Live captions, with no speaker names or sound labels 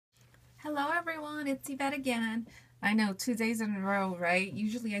Hello everyone, it's Yvette again. I know 2 days in a row, right?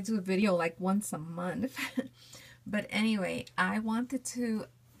 Usually I do a video like once a month. But anyway, I wanted to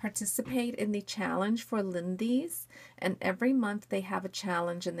participate in the challenge for Lindy's, and every month they have a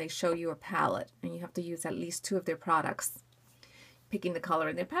challenge and they show you a palette and you have to use at least 2 of their products, picking the color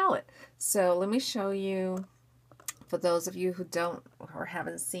in their palette. So let me show you, for those of you who don't or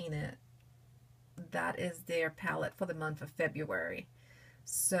haven't seen it, that is their palette for the month of February.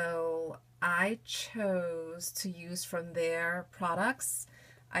 So I chose to use from their products.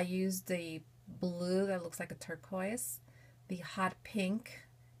 I used the blue that looks like a turquoise, the hot pink,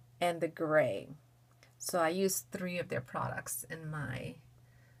 and the gray. So I used 3 of their products in my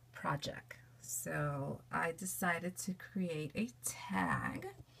project. So I decided to create a tag,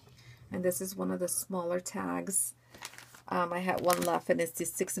 and this is one of the smaller tags. I had one left, and it's the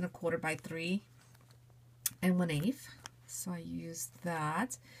 6 1/4 by 3 1/8. So I used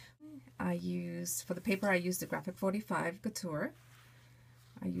that. For the paper, I used the Graphic 45 Couture.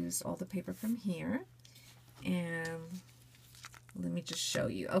 I used all the paper from here. And let me just show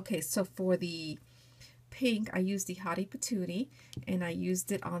you. Okay, so for the pink, I used the Hottie Patootie, and I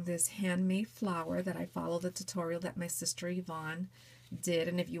used it on this handmade flower that I followed the tutorial that my sister Yvonne did.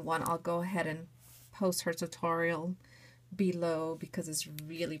 And if you want, I'll go ahead and post her tutorial below because it's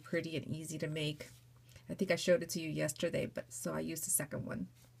really pretty and easy to make. I think I showed it to you yesterday, but so I used the second one,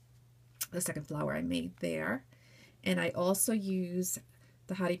 the second flower I made there. And I also used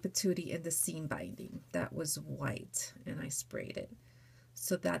the Hottie Patootie in the seam binding. That was white, and I sprayed it.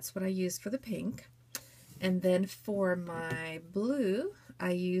 So that's what I used for the pink. And then for my blue,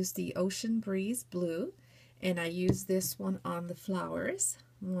 I used the Ocean Breeze blue, and I used this one on the flowers,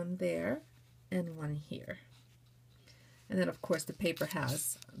 one there and one here. And then, of course, the paper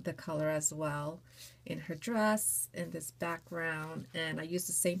has the color as well in her dress, in this background. And I used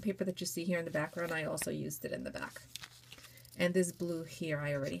the same paper that you see here in the background. I also used it in the back. And this blue here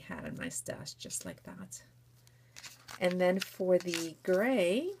I already had in my stash, just like that. And then for the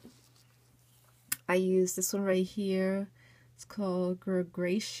gray, I used this one right here. It's called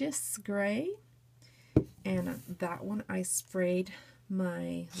Gracious Gray. And that one I sprayed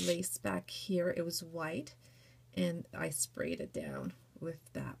my lace back here. It was white. And I sprayed it down with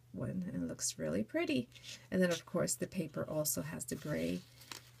that one, and it looks really pretty. And then, of course, the paper also has the gray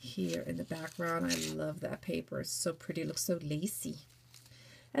here in the background. I love that paper. It's so pretty. It looks so lacy.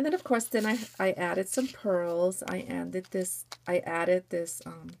 And then, of course, then I added some pearls. I added this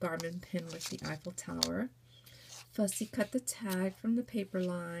garment pin with the Eiffel Tower. Fussy cut the tag from the paper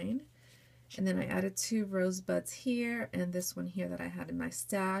line. And then I added 2 rosebuds here, and this one here that I had in my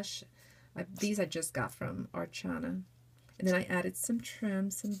stash. These I just got from Archana. And then I added some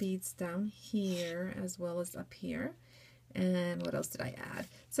trim, some beads down here as well as up here. And what else did I add?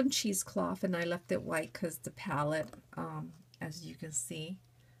 Some cheesecloth, and I left it white because the palette, as you can see,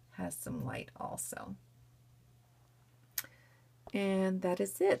 has some white also. And that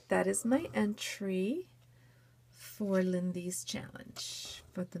is it. That is my entry for Lindy's challenge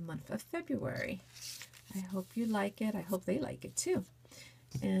for the month of February. I hope you like it. I hope they like it too.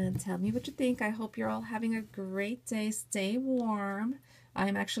 And tell me what you think. I hope you're all having a great day. Stay warm.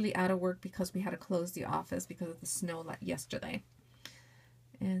 I'm actually out of work because we had to close the office because of the snow yesterday.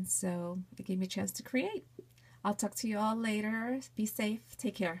 And so it gave me a chance to create. I'll talk to you all later. Be safe.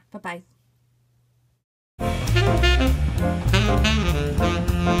 Take care. Bye-bye.